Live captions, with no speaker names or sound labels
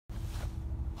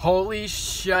Holy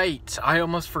shite, I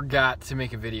almost forgot to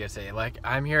make a video today. Like,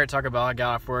 I'm here at Taco Bell, I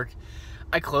got off work.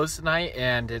 I closed tonight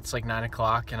and it's like 9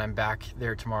 o'clock and I'm back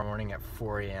there tomorrow morning at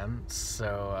 4 a.m.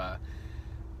 So,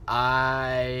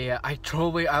 I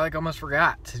almost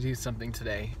forgot to do something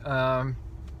today. I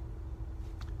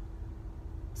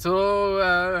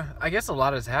guess a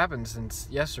lot has happened since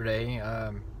yesterday.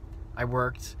 I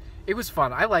worked. It was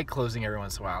fun. I like closing every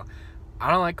once in a while.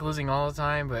 I don't like closing all the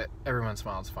time, but every once in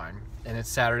a while it's fine. And it's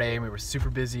Saturday and we were super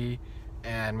busy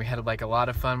and we had like a lot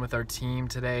of fun with our team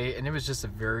today, and it was just a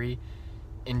very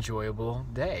enjoyable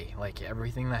day. Like,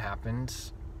 everything that happened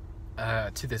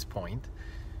to this point.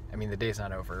 I mean, the day's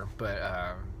not over, but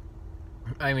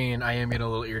I mean, I am getting a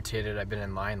little irritated. I've been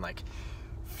in line like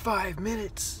 5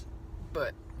 minutes,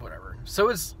 but whatever.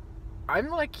 So I'm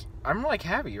like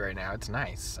happy right now. It's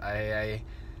nice.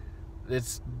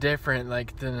 It's different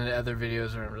like than the other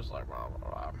videos where I'm just like blah, blah,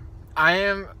 blah.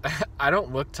 I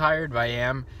don't look tired, but I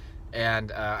am,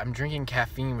 and I'm drinking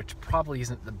caffeine, which probably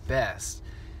isn't the best.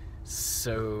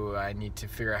 So I need to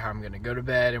figure out how I'm gonna go to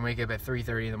bed and wake up at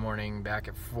 3:30 in the morning, back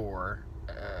at 4.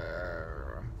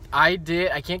 I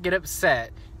can't get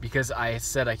upset because I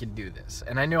said I could do this,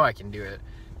 and I know I can do it.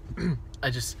 I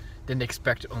just didn't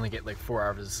expect to only get like 4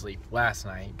 hours of sleep last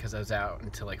night because I was out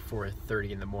until like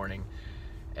 4:30 in the morning,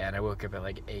 and I woke up at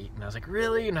like 8, and I was like,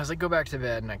 really? And I was like, go back to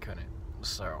bed, and I couldn't.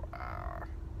 So,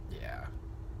 yeah.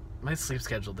 My sleep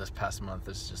schedule this past month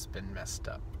has just been messed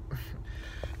up.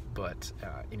 But,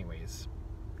 anyways.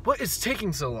 What is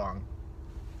taking so long?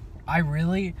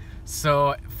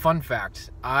 So, fun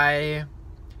fact. I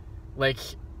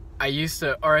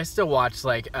still watch,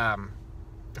 like,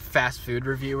 fast food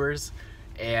reviewers.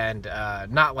 And,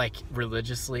 not, like,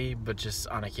 religiously, but just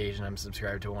on occasion I'm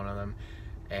subscribed to one of them.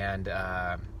 And,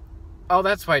 oh,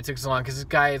 that's why it took so long, because this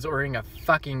guy is ordering a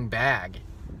fucking bag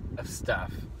of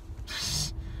stuff.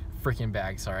 Freaking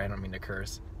bag, sorry, I don't mean to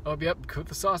curse. Oh, yep, put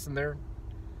the sauce in there.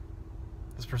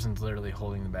 This person's literally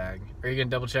holding the bag. Are you gonna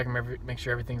double check and make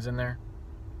sure everything's in there?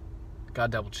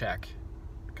 Gotta double check.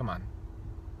 Come on.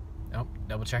 Nope,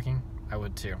 double checking? I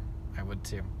would too.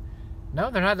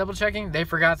 No, they're not double checking. They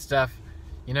forgot stuff.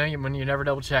 You know, when you never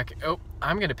double check. Oh,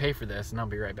 I'm gonna pay for this and I'll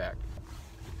be right back.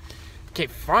 Okay,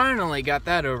 finally got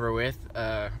that over with.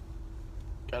 Got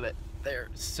it there.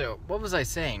 So, what was I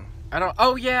saying?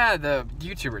 Oh yeah, the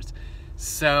YouTubers.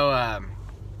 So,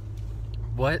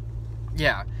 what?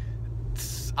 Yeah.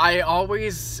 I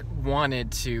always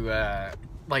wanted to,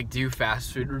 like, do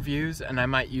fast food reviews, and I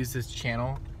might use this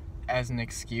channel as an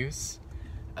excuse,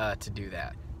 to do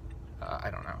that. I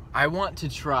don't know. I want to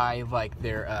try, like,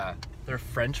 their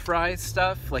French fries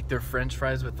stuff. Like, their French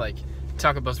fries with, like,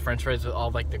 Taco Bell's French fries with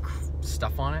all, like, the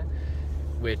stuff on it.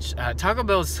 Which, Taco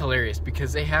Bell is hilarious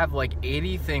because they have, like,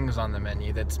 80 things on the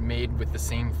menu that's made with the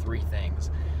same 3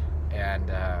 things. And,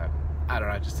 I don't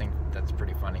know, I just think that's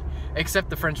pretty funny.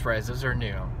 Except the French fries, those are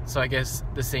new. So I guess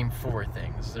the same 4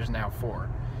 things. There's now 4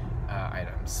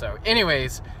 items. So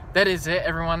anyways, that is it,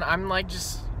 everyone. I'm like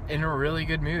just in a really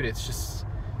good mood. It's just,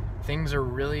 things are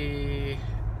really,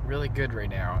 really good right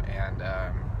now. And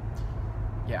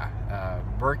yeah,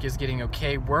 work is getting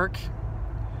okay. Work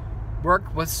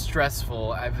was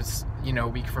stressful. I was, a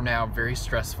week from now, very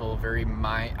stressful,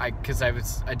 because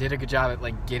I did a good job at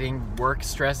like getting work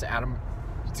stress out of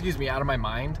my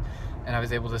mind, and I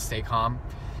was able to stay calm.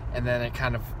 And then it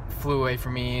kind of flew away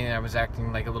from me, and I was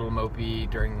acting like a little mopey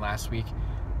during last week.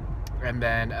 And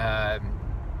then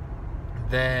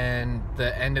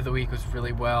the end of the week was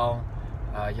really well,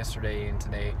 yesterday and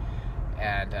today.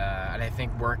 And I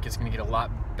think work is going to get a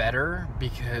lot better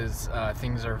because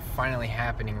things are finally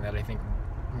happening that I think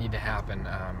need to happen,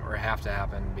 or have to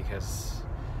happen because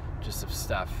just of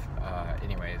stuff.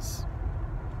 Anyways,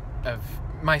 of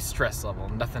my stress level,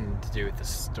 nothing to do with the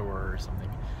store or something.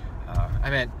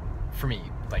 I meant for me,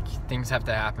 like, things have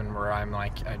to happen where I'm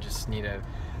like, I just need to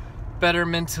better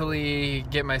mentally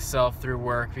get myself through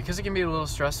work because it can be a little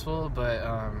stressful, but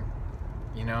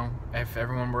if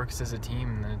everyone works as a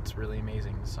team, then it's really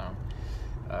amazing. So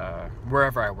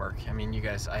wherever I work, I mean, you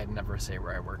guys, I had never say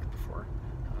where I worked before,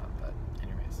 but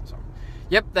anyways, so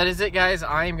yep, that is it, guys.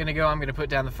 I'm gonna put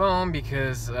down the phone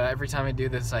because every time I do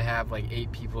this, I have like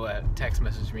 8 people that text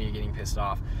message me getting pissed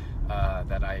off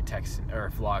that I text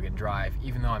or vlog and drive,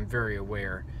 even though I'm very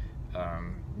aware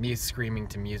me screaming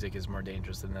to music is more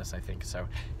dangerous than this, I think. So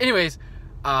anyways,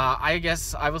 I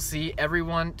guess I will see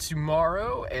everyone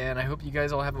tomorrow, and I hope you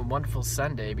guys all have a wonderful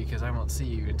Sunday because I won't see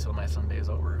you until my Sunday is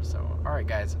over. So alright,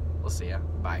 guys, we'll see ya.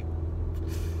 Bye.